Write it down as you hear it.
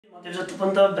Datt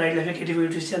Pant bright life academy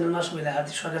YouTube च्यानलमा सबैलाई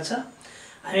हार्दिक स्वागत छ।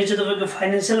 हामी चाहिँ तपाईको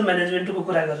फाइनान्शियल म्यानेजमेन्टको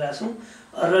कुरा गरिरहेका छौं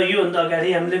र यो भन्दा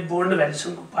अगाडि हामीले बोन्ड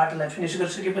भ्यालुएसनको पार्टलाई फिनिश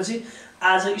गरिसकेपछि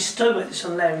आज स्टक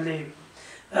भ्यालुएसनलाई हामीले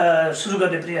सुरु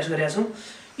गर्ने प्रयास गरेका छौं।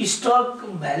 स्टक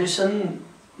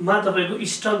भ्यालुएसनमा तपाईको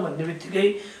स्टक भन्ने बित्तिकै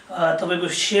तपाईको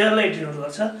शेयरलाई डिनोट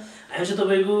गर्छ। हामी चाहिँ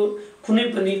तपाईको कुनै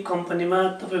पनि कम्पनीमा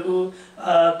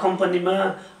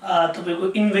तपाईको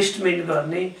इन्भेस्टमेन्ट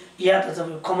गर्ने या त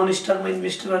तपाईको कमन स्टकमा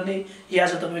इन्भेस्ट गर्ने या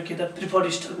चाहिँ तपाईको के त प्रिफर्ड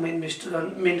स्टकमा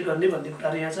इन्भेस्टमेन्ट गर्ने भन्ने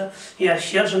कुराहरु यहाँ छ। यहाँ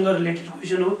शेयरसँग रिलेटेड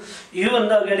क्वेशन हो। यो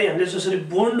भन्दा अगाडि हामीले जसरी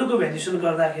बोन्डको भ्यालुएसन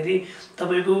गर्दाखेरि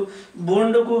तपाईको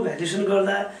बोन्डको भ्यालुएसन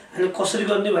गर्दा हामीले कसरी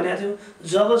गर्ने भनेको थियौ।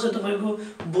 जब चाहिँ तपाईको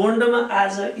बोन्डमा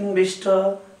आज इन्भेस्ट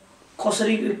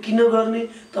कसरी किन गर्ने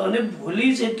त भने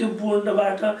भोलि चाहिँ त्यो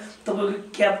बोन्डबाट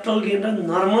तपाईको क्यापिटल गेन र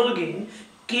नर्मल गेन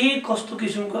के कस्तो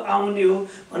किसिमको आउने हो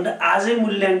भनेर आजै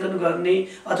मूल्याङ्कन गर्ने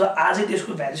अथवा आजै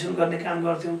त्यसको भ्यालुएसन गर्ने काम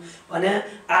गर्थ्यौं भने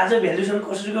आज भ्यालुएसन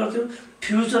कसरी गर्थ्यौं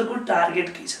फ्युचरको टार्गेट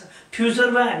के छ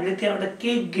फ्युचरमा हामीले त्यहाँबाट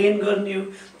के गेन गर्ने हो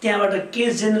त्यहाँबाट के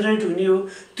जेनेरेट हुने हो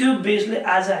त्यो बेसले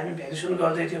आज हामी भ्यालुएसन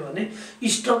गर्दै थियौ भने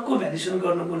स्टकको भ्यालुएसन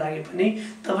गर्नको लागि पनि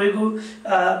तपाईको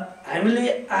हामीले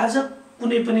आज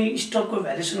कुनै पनि स्टकको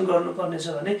भ्यालुएसन गर्नुपर्ने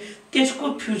छ भने त्यसको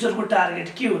फ्युचरको टार्गेट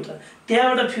के हो त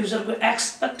त्यहाँबाट फ्युचरको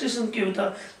एक्सपेक्टेसन के हो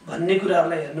त भन्ने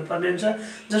कुराहरुलाई हेर्नुपर्ने हुन्छ।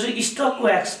 जसै स्टकको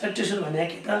एक्सपेक्टेसन भने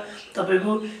के त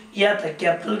तपाईको या त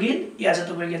क्यापिटल गेन या चाहिँ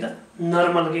तपाईको के त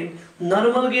नर्मल गेन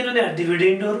भने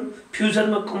डिभिडेन्डहरु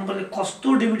फ्युचरमा कम्पनीले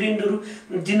कस्तो डिभिडेन्डहरु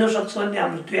दिन सक्छ भन्ने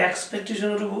हाम्रो त्यो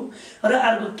एक्सपेक्टेसनहरु हो। र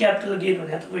अर्को क्यापिटल गेन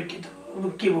भने तपाईको के त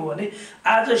के हो भने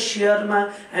आज शेयरमा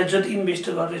जति इन्भेस्ट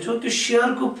गर्दैछौ त्यो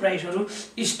शेयरको प्राइसहरु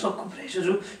स्टकको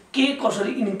प्राइसहरु के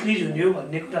कसरी इन्क्रिज हुने हो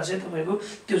भन्ने कुरा चाहिँ तपाईको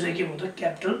त्यो चाहिँ के हो त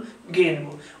क्यापिटल गेन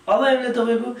हो। अब हामीले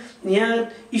तपाईको यहाँ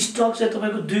स्टक चाहिँ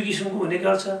तपाईको दुई किसिमको हुने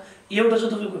गर्छ। एउटा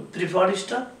चाहिँ तपाईको प्रिफर्ड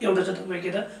स्टक एउटा चाहिँ तपाईको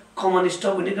के त कमन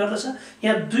स्टक हुने गर्दछ।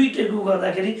 यहाँ दुईटैको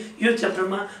गर्दाखेरि यो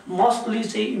च्याप्टरमा मोस्टली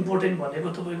चाहिँ इम्पोर्टेन्ट भनेको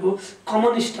तपाईको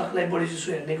कमन स्टकलाई बढी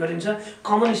जसो हेर्ने गरिन्छ।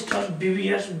 Common stock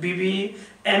BBS BBA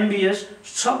MBS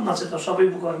सबमा चाहिँ त सबै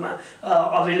बुकहरुमा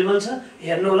अवेलेबल छ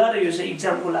हेर्नु होला र यो चाहिँ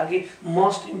एक्जामको लागि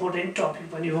मोस्ट इम्पोर्टेन्ट टपिक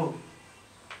पनि हो।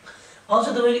 अब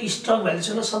चाहिँ तपाईको स्टक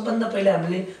भ्यालुएसनमा सबभन्दा पहिला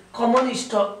हामीले कमन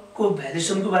स्टकको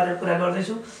भ्यालुएसनको बारेमा कुरा गर्दै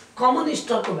छौं। कमन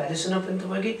स्टकको भ्यालुएसनमा पनि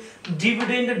तपाईको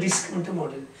डिभिडेन्ड डिस्काउन्ट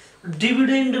मोडल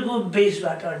डिभिडेन्डको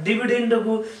बेसबाट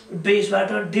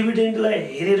डिभिडेन्डलाई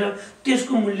हेरेर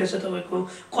त्यसको मूल्य चाहिँ तपाईको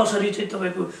कसरी चाहिँ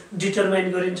तपाईको डिटरमाइन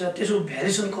गरिन्छ त्यसको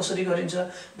भ्यालुएसन कसरी गरिन्छ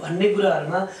भन्ने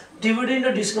कुराहरुमा डिभिडेन्ड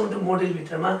र डिस्काउन्ट मोडल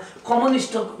भित्रमा कमन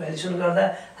स्टकको भ्यालुएसन गर्दा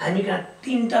हामी कहाँ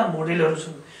तीनटा मोडलहरु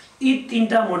छन्। यी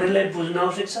तीनटा मोडललाई बुझ्न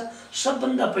आवश्यक छ।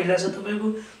 सबभन्दा पहिला चाहिँ तपाईको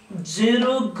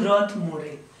जेरो ग्रोथ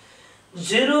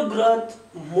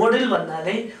मोडल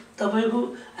भन्नाले तपाईको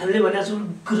हामीले भनेको छौं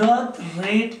growth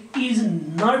rate is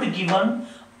not given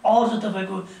और जो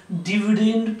तपाईको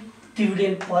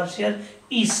dividend per share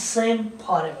is same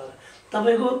फरएभर।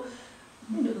 तपाईको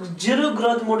जेरो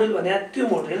ग्रोथ मोडल भने त्यो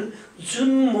मोडल जुन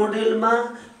मोडलमा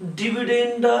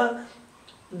डिभिडेन्ड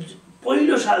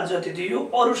पहिलो साल जति दियो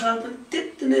अरु साल पनि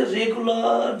त्यति नै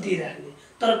रेगुलर दिइराख्ने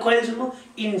तर कहिलेसम्म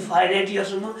इन्फाइनाइट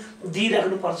इयरसम्म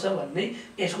दिइराख्नु पर्छ भन्ने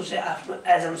यसको चाहिँ आफ्नो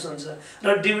एजम्पसन छ।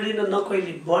 र डिभिडेन्ड न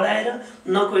कहिले बढाएर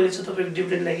न कहिले चाहिँ तपाईको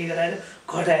डिभिडेन्डलाई के गराएर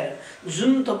घटाएर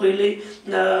जुन तपाईले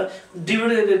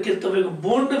डिभिडेन्ड के तपाईको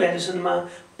बोन्ड भ्यालुएसनमा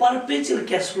पर्पेचुअल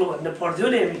क्याश फ्लो भन्ने पढ्थ्यो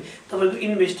नि हामी तपाईको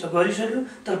इन्भेस्ट गरिसक्यो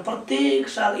तर प्रत्येक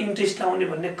साल इन्ट्रेस्ट आउने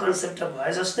भन्ने कन्सेप्ट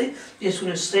भए जस्तै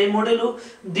यसको सेम मोडल हो।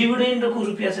 डिभिडेन्डको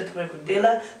रुपैयाँ चाहिँ तपाईको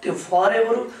देला त्यो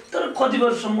फरएभर हो तर कति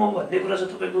वर्षसम्म भन्ने कुरा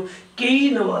चाहिँ तपाईको केही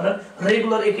नभएर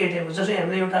रेगुलर एकै टाइम जसै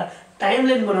हामीले एउटा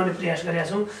टाइमलाइन बनाउने प्रयास गरेका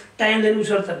छौं। टाइमलाइन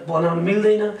उसरी त बनाउन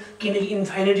मिल्दैन किनकि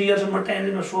इन्फाइनाइट इयरसम्म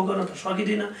टाइमलाइनमा शो गर्न त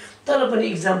सकिदैन तर पनि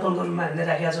एक्जाम्पलको रूपमा हामीले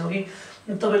राखेका छौं कि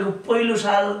तपाईको पहिलो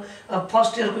साल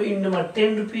फर्स्ट इयरको इन्डमा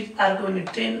 10 रुपैयाँ अर्को पनि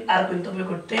 10 अर्को पनि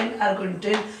तपाईको 10 अर्को पनि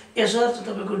 10 यसरी चाहिँ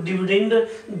तपाईको डिभिडेन्ड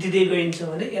दिदै गइन्छ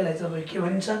भने यसलाई तपाईको के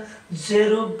भनिन्छ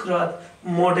जेरो ग्रोथ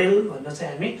मोडल भनेर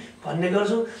चाहिँ हामी भन्ने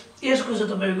गर्छौं। यसको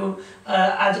चाहिँ तपाईको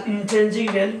आज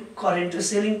intrinsic value current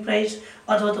selling price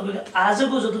अथवा तपाईको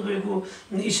आजको जो तपाईको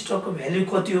स्टकको भ्यालु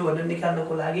कति हो भनेर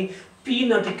निकाल्नको लागि P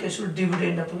not equals to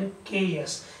dividend upon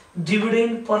KS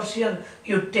dividend per share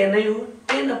यो 10 नै हो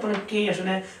 10 अपन केएस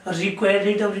भने required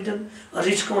rate of return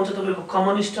risk हुन्छ तपाईको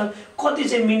कमन स्टक कति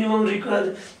चाहिँ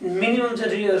मिनिमम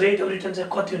चाहिँ रेट अफ रिटर्न चाहिँ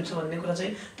कति हुन्छ भन्ने कुरा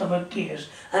चाहिँ तपाईको केएस।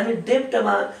 हामी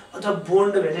डेप्टमा अथवा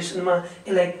बोन्ड भ्यालुएसनमा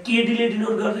यसलाई केडीले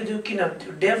डिनोट गर्दै थियौ किन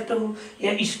त्यो डेप्ट हो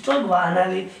यहाँ स्टक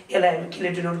भएनाले यसलाई हामी केले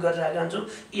डिनोट गरिरहेका हुन्छौं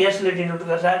यसले डिनोट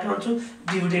गरिरहेका हुन्छौं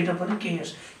डिभिडेन्ड अपन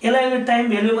केएस। यसलाई हामी टाइम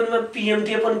भ्यालु भनेमा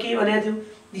पीएमटी अपन के भनेको थियौ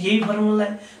यही फर्मुला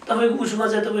तपाईको उसमा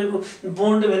चाहिँ तपाईको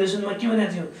बोन्ड भ्यालुएसनमा के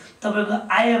भनेको थियो तपाईको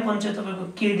आय अपन चाहिँ तपाईको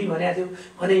केडी भनेको थियो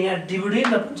भने यहाँ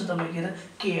डिभिडेन्ड अपन चाहिँ तपाईको के त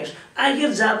केएस आखिर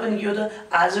जहाँ पनि के हो त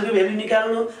आजको भ्यालु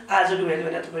निकाल्नु आजको भ्यालु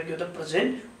भने तपाईको त प्रेजेन्ट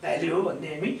भ्यालु हो भन्ने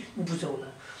हामी बुझौँला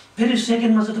फेरि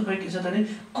सेकेन्डमा चाहिँ तपाईको के छ भने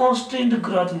constant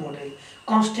growth model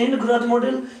constant growth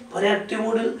model भने त्यो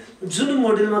मोडेल जुन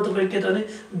मोडेलमा तपाईको के त भने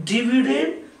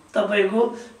डिभिडेन्ड तपाईको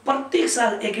प्रत्येक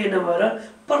साल एकै नभएर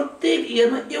प्रत्येक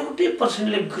इयरमा एउटै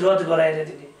पर्सेन्टले ग्रोथ गराएर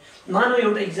दिने मानव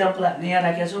एउटा इक्जाम्पल हामीले यहाँ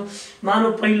राखेका छौँ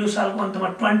मानव पहिलो सालको अन्तमा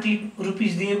 20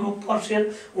 रुपिस दिएको पर सेयर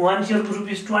 1 सेयरको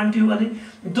रुपिस 20 हो भने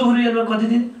दोस्रो इयरमा कति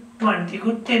दिने 20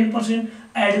 को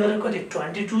 10% एड गरेर कति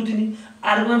 22 दिने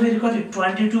अर्कोमा फेरि कति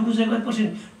 22 को चाहिँ कति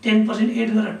पर्सेन्ट 10%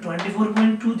 एड गरेर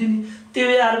 24.2 दिने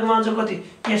त्यही अर्कोमा चाहिँ कति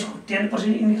यसको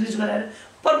 10% इन्क्रिज गराएर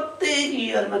प्रत्येक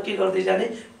इयरमा के गर्दै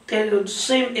जाने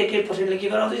सेम 1% ले के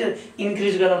गराउँदै जाने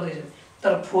इन्क्रिज गराउँदै जाने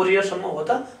तर 4 इयरसम्म हो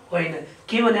त होइन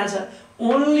के भनेको छ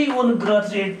only one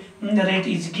growth rate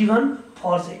is given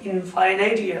for the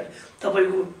infinite year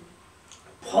तपाईको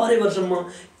फरेभरसम्म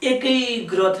एकै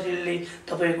ग्रोथ रेटले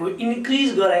तपाईको इन्क्रिज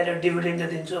गराएर डिभिडेन्ड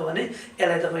दिन्छ भने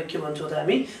यसलाई तपाई के भन्छौं त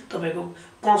हामी तपाईको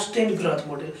कन्स्टेन्ट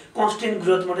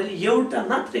ग्रोथ मोडेल एउटा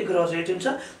मात्रै ग्रोथ रेट हुन्छ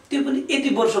त्यो पनि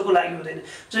यति वर्षको लागि हुँदैन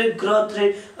चाहिँ growth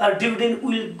rate dividend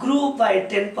will grow by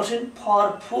 10% for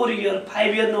 4 year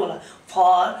 5 year नहोला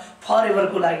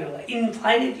फरेभरको लागि होला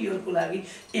इन्फाइनाइट इयरको लागि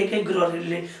एकै ग्रोथ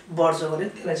रेटले बढ्छ भने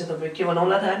त्यसलाई चाहिँ तपाई के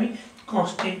बनाउला त हामी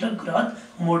कन्स्टेन्ट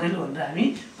ग्रोथ मोडेल भनेर हामी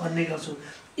भन्ने गर्छौं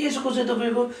यसको चाहिँ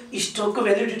तपाईको स्टकको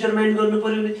भ्यालु डिटरमाइन गर्नु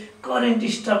पर्यो भने करेन्ट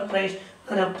स्टक प्राइस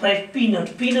अनि प्राइस पी नट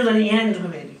अनि यहाँको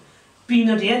भ्यालु पी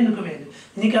नट यहाँको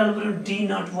भ्यालु निकाल्नु पर्यो D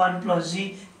not 1 + g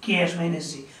ks -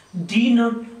 g D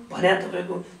not भने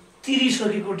तपाईको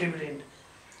तिरिसकेको dividend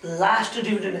last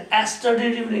dividend yesterday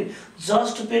dividend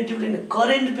just paid dividend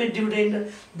current paid dividend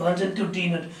भन्छन् त्यो डी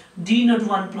नट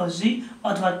 1 + g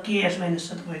अथवा ks -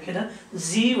 तपाईको के त g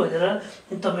भनेर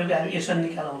तपाईको हामी यसरी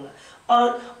निकालौँला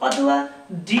अथवा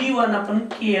d1 अपन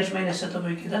ks -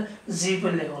 तपाईको के त g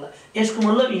पनि लेखौँला यसको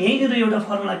मतलब यहीँनिर एउटा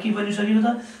फर्मुला के बनिसक्यो त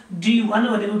d1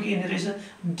 भनेको के नि रहेछ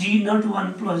d नट 1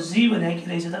 + g भने के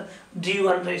रहेछ त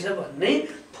d1 रहेछ भन्ने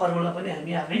फर्मुला पनि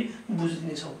हामी आफै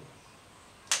बुझ्ने छौं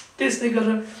त्यस्तै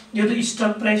गरेर यो त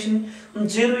स्टक प्राइस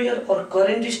 0 इयर और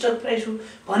करेन्ट स्टक प्राइस हो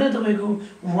भने तपाईको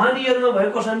 1 इयरमा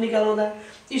भएको कसरी निकाल्दा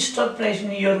स्टक प्राइस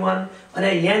इन इयर 1 भने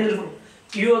यहाँनिरको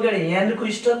यो अगाडि यहाँनिरको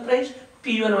स्टक प्राइस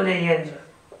p1 भने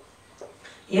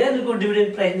यहाँनिरको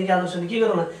डिभिडेन्ड प्राइस निकाल्नु छ भने के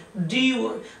गरौँला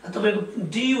d1 तपाईको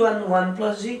d1 1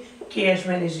 + g ks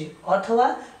 - g अथवा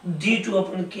d2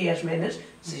 अपन ks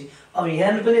 - g अब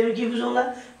यहाँनिर पनि हामी के बुझौँला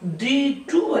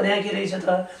d2 भने के रहेछ त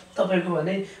तपाईको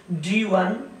भने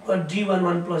d1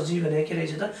 1 + g भने के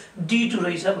रहेछ त d2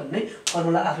 रहेछ भन्ने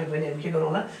फर्मुला आफै पनि हामी के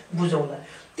गरौँला बुझौँला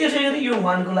त्यसैगरी यो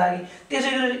 1 को लागि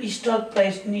त्यसैगरी stock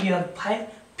price in year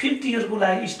 5th year को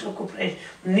लागि स्टकको प्राइस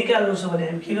निकाल्नु छ भने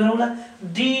हामी के गरौँला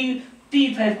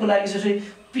p5 को लागि चाहिँ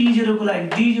p0 को लागि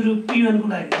d0 p1 को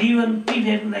लागि d1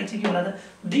 p5 को लागि चाहिँ के होला त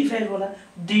d5 होला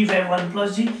d5 1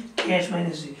 + g ks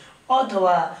 - g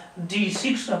अथवा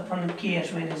d6 अपन ks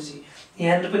 - g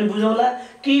यहाँ पनि बुझौँला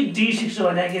कि d6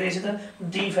 भने के रहेछ त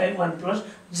d5 1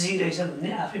 + g रहेछ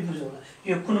भन्ने आफै बुझौँला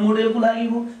यो कुन मोडेलको लागि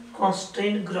हो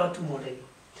कन्स्टेन्ट ग्रोथ मोडेल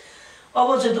अब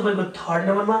चाहिँ तपाईको थर्ड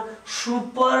नम्बरमा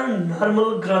सुपर नर्मल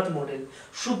ग्रोथ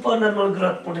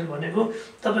मोडेल भनेको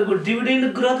तपाईको डिभिडेन्ड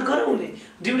ग्रोथ गराउने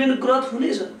डिभिडेन्ड ग्रोथ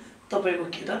हुनेछ तपाईको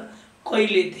के त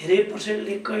कहिले धेरै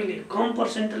पर्सेन्टले कहिले कम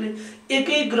पर्सेन्टले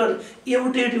एकै ग्रोथ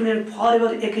एउटै डिभिडेन्ड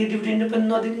फरेभर एकै डिभिडेन्ड पनि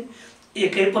नदिने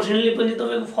 1% पनि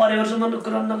तपाईको फरेभरसम्म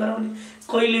ग्रोथ नगराउने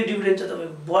कहिले डिभिडेन्ड चाहिँ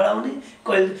तपाईको बढाउने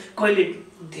कहिले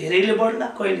धेरैले बढ्ला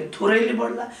कहिले थोरैले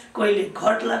बढ्ला कहिले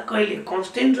घट्ला कहिले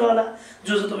कन्स्टेन्ट रहला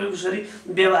जो तपाईको यसरी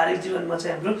व्यावहारिक जीवनमा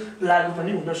चाहिँ हाम्रो लागू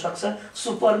पनि हुन सक्छ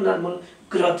सुपर नर्मल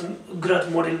ग्रोथ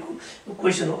मोडेलको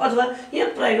क्वेशन हो अथवा यहाँ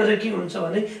प्राय गरेर के हुन्छ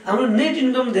भने हाम्रो नेट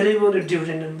इन्कम धेरै भयो भने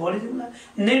डिभिडेन्ड बढिदिउँला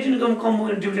नेट इन्कम कम भयो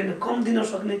भने डिभिडेन्ड कम दिन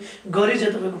सक्ने गरी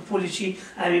चाहिँ तपाईको पोलिसी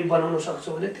हामी बनाउन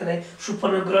सक्छौं भने त्यसलाई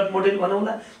सुपर ग्रोथ मोडेल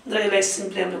बनाउला र यसलाई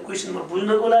सिम्पली हाम्रो क्वेशनमा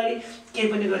बुझ्नको लागि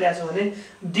के पनि गरिरहेछ भने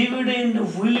dividend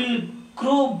will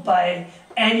grow by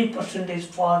any percentage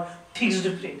for fixed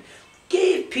period के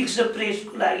फिक्स्ड पीरियड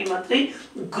को लागि मात्रै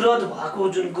ग्रोथ भएको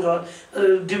जुन ग्रोथ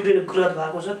डिभिडेन्ड ग्रोथ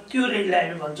भएको छ त्यो रेटलाई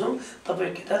हामी भन्छौं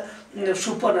तपाईको के त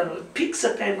सुपर फिक्स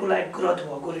टाइम को लागि ग्रोथ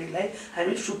भएको रेटलाई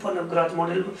हामी super growth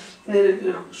model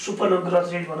super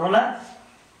growth rate भनौला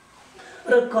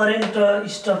र करेन्ट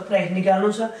स्टक प्राइस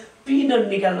निकाल्नु छ पी नट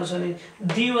निकाल्नु छ भने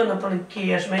d1 upon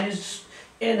ks minus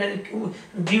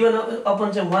d1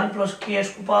 upon चाहिँ 1 +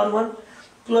 ks को power 1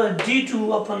 plus d2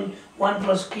 upon 1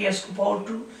 + ks को पावर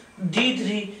 2 D3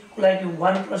 को लागि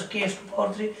 1 + k स्क्वायर पावर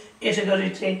 3 यसै गरी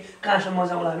चाहिँ कहाँसम्म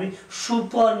जाउँला हामी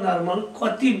सुपर नर्मल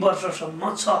कति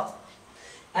वर्षसम्म छ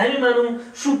हामी मानौं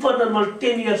सुपर नर्मल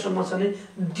 10 इयर्ससम्म छ भने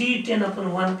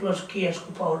D10/1 + k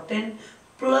square power 10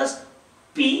 plus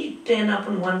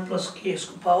P10/1 + k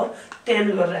square power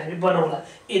 10 गरेर हामी बनाउला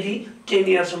यदि 10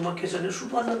 इयर्ससम्म के छ भने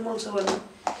सुपर नर्मल छ भने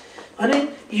अनि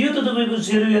यो त तपाईको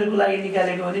 0 इयरको लागि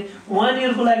निकालेको भने 1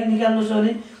 इयरको लागि निकाल्नु छ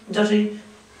भने जसै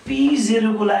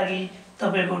P0 को लागि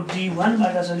तपाईको D1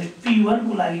 बाट छ भने P1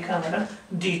 को लागि कहाँबाट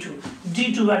D2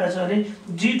 D2 बाट छ भने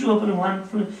D2/1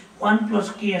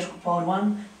 + k square power 1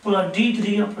 plus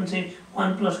D3/1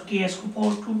 + k square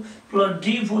power 2 plus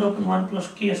D4/1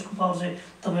 + k square power चाहिँ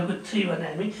तपाईको 3 भने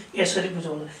हामी यसरी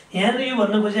बुझाउँला यहाँ यो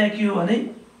भन्न खोजेको के हो भने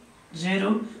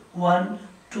 0 1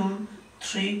 2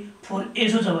 3 4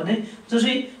 यसो छ भने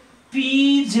जसै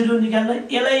P0 निकाल्न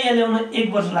यसलाई ल्याउन 1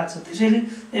 वर्ष लाग्छ त्यसैले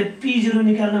P0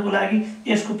 निकाल्नको लागि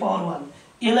यसको पावर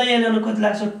 1 यसलाई ल्याउन कति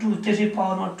लाग्छ 2 त्यसै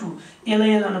पावरमा 2 यसलाई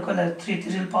ल्याउन कति लाग्छ 3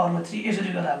 त्यसै पावरमा 3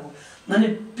 यसरी गराएको भने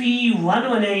P1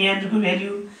 भने यहाँको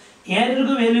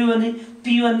भ्यालु भने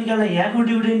P1 निकाल्न यहाँको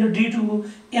डिभिडेन्ड D2 को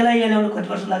यसलाई ल्याउन कति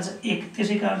वर्ष लाग्छ 1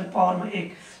 त्यसै कारणले पावरमा 1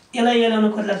 यसलाई ल्याउन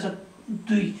कति लाग्छ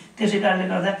 2 त्यसै कारणले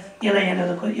गर्दा यसलाई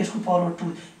ल्याउन यसको पावरमा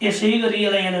 2 यसै गरी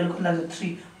यसलाई ल्याउन कति लाग्छ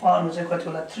 3 पावरमा चाहिँ कति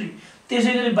होला 3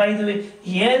 त्यसै गरी बाइ द वे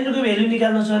यहाँको भ्यालु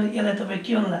निकाल्न छ भने यसलाई तपाई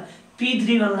के भन्ला P3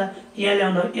 भन्ला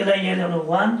यसलाई ल्याउन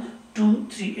 1 2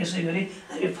 3 यसै गरी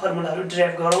हामी फर्मुलाहरु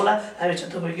ड्राइभ गरौँला हामी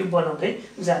चाहिँ तपाईको बनाउँदै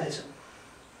जाने छौं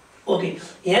ओके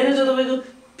यहाँ चाहिँ तपाईको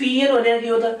PN भने के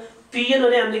हो त PN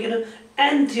भने हामीले के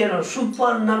nth year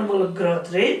super normal growth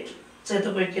rate चाहिँ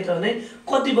तपाईको के त भने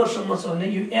कति वर्षसम्म छ भने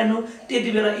यो n हो त्यति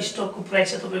बेला स्टकको प्राइस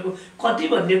चाहिँ तपाईको कति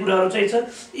भन्ने कुराहरु चाहिँ छ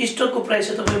स्टकको प्राइस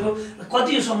चाहिँ तपाईको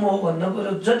कति सम्म हो भन्नको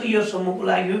जति इयर सम्मको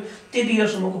लागि हो त्यति इयर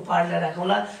सम्मको पार्टलाई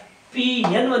राखौँला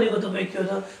PN भनेको तपाईको के हो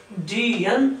त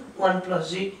DN 1 +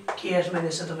 G KS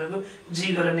माइनस तपाईको G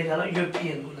गरेर निकाल्नु यो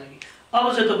PN को लागि अब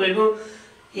चाहिँ तपाईको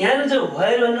यहाँ चाहिँ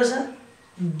व्हेयर भन्नु छ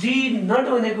D नट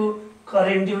भनेको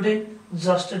करेन्ट डिभिडेन्ड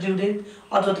जस्ट डिभिडेन्ड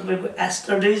अथवा तपाईको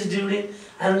एस्टरडेज डिभिडेन्ड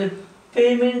हामीले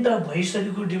पेमेन्ट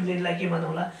भइसकेको डिभिडेन्डलाई के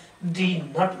मानौला D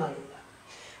नट मानौला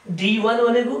D1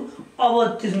 भनेको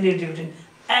अवतीर्णे dividend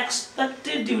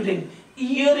expected dividend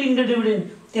year end dividend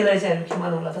त्यसलाई चाहिँ हामी के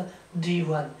मानौला त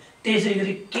D1 त्यसै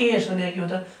गरी केएस भने के हो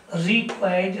त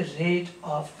required rate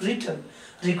of return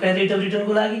required rate of return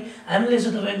को लागि हामीले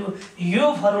चाहिँ तपाईको यो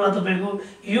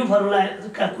फर्मुला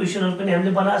का क्वेशनहरु पनि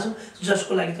हामीले बनाएको छौं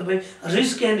जसको लागि तपाई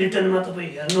रिस्क एन्ड रिटर्नमा तपाई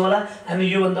हेर्नु होला हामी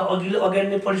यो भन्दा अगाडि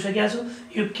नै पढिसकेका छौं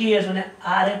यो केएस भने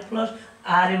RF plus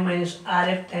RM minus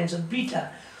RF times beta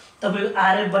तपाईको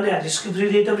आरएफ भने risk free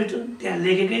rate of return त्यहाँ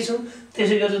लेखेकै छौं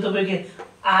त्यसै गरी तपाईको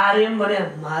आरएम भने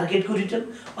मार्केटको रिटर्न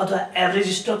अथवा एभरेज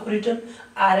स्टकको रिटर्न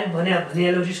आरएफ भने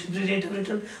risk free rate of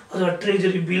return अथवा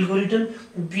ट्रेजरी बिलको रिटर्न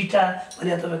बीटा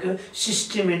भने तपाईको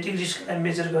सिस्टमेटिक रिस्कलाई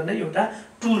मेजर गर्ने एउटा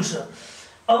टुल छ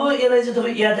अब यसलाई चाहिँ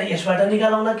तपाई या त यसबाट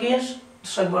निकालौँला केएस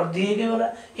सकभर दिएकै होला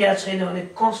या छैन भने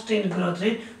कन्स्टेन्ट ग्रोथ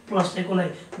रेट प्लस त्यसलाई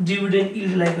डिभिडेन्ड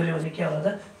यील्डलाई गर्यो भने के होला त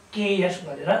केएस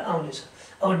भनेर आउने छ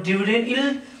अब डिभिडेन्ड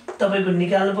यील्ड तपाईको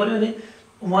निकाल्नु पर्यो भने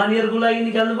 1 इयर को लागि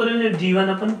निकाल्नु पर्यो भने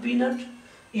D1/P0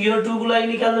 इयर 2 को लागि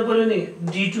निकाल्नु पर्यो भने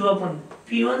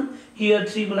D2/P1 इयर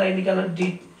 3 को लागि निकाल्नु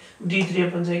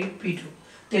D3/P2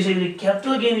 त्यसैले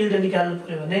क्यापिटल गेन यील्ड निकाल्नु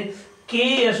पर्यो भने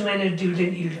केएस माइनस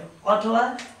डिभिडेन्ड यील्ड अथवा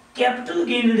क्यापिटल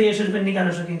गेन यील्ड यसरी पनि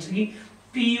निकाल्न सकिन्छ कि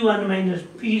P1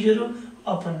 -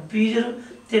 P0/P0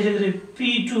 त्यसै गरी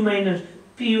P2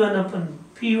 -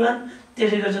 P1/P1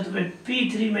 त्यसै गरी तपाई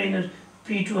P3 -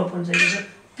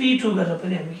 P2/P2 गरेर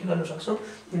पनि हामी के गर्न सक्छौं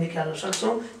निकाल्न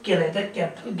सक्छौं केलाई त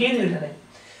क्यापिटल गेन यील्डलाई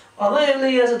अब यसले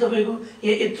यहाँ चाहिँ तपाईको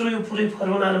यत्रो यो पुरै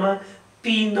फर्मुलामा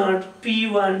P0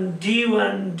 P1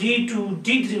 D1 D2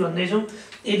 D3 भन्दै छौं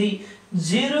यदि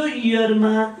 0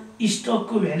 इयरमा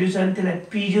स्टकको भ्यालु छ भने त्यसलाई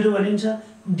P0 भनिन्छ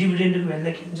डिभिडेन्डको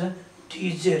भ्यालुलाई के भन्छ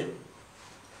D0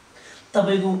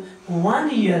 तपाईको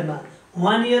 1 इयरमा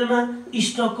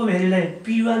स्टकको भ्यालुलाई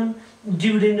P1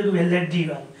 डिभिडेन्डको भ्यालुलाई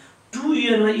D1 2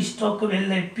 इयरमा स्टकको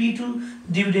भ्यालुलाई P2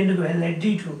 डिभिडेन्डको भ्यालुलाई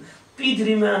D2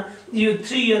 P3 मा यो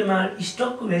 3 इयरमा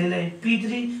स्टकको भ्यालुलाई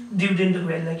P3 डिभिडेन्डको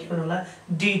भ्यालुलाई के भन्नु होला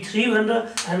D3 भनेर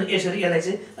हामी यसरी यसलाई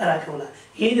चाहिँ राखौँला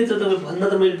यही त तपाई भन्न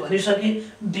त मैले भनिसके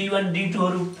D1 D2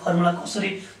 हरु फर्मुला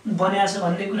कसरी बन्या छ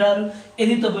भन्ने कुराहरु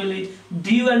यदि तपाईले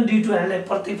D1 D2 हामीलाई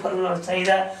प्रत्येक फर्मुला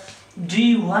चाहिदा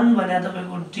D1 भने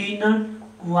तपाईको D0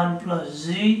 1 + G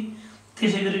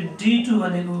त्यसै गरी D2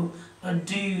 भनेको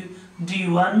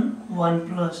D1 1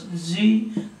 + G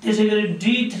त्यसै गरी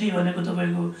D3 भनेको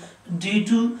तपाईको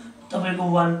D2 तपाईको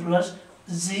 1 +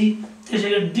 जी,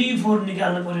 त्यसैगरी D4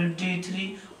 निकाल्नु पर्यो, D3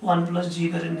 1 + G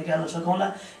गरेर निकाल्न सकौँला।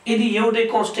 यदि एउटै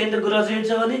कन्स्टेन्ट ग्रोथ रेट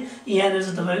छ भने यहाँनिर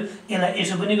चाहिँ तपाईँ यसलाई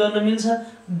यसो पनि गर्न मिल्छ,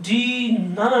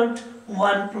 D0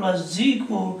 1 + G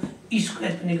को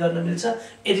स्क्वायर पनि गर्न मिल्छ।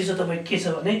 यदि चाहिँ तपाईँ के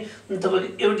छ भने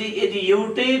तपाईँको यदि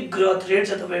एउटै ग्रोथ रेट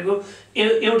छ तपाईँको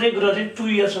एउटै ग्रोथ रेट 2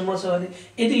 इयरसम्म छ भने,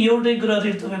 यदि एउटै ग्रोथ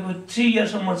रेट तपाईँको 3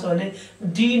 इयरसम्म छ भने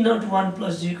D0 1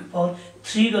 + G को पावर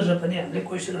 3 गरेर पनि हामीले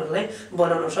क्वेसनहरूलाई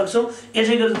बनाउन सक्छौँ।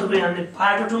 यसै गरी तपाईँ हामीले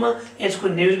पार्ट 2 मा यसको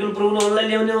न्युमेरिकल प्रोब्लमहरूलाई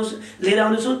लिएर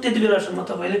आउनेछौँ। त्यति बेलासम्म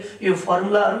तपाईँले यो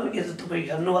फर्मुलाहरू यदि तपाईँ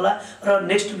हेर्नु होला र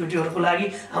नेक्स्ट भिडियोहरूको लागि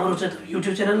हाम्रो चाहिँ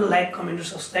युट्युब च्यानल लाइक, कमेन्ट र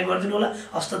सब्स्क्राइब गरिदिनु होला।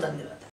 हस्त, धन्यवाद।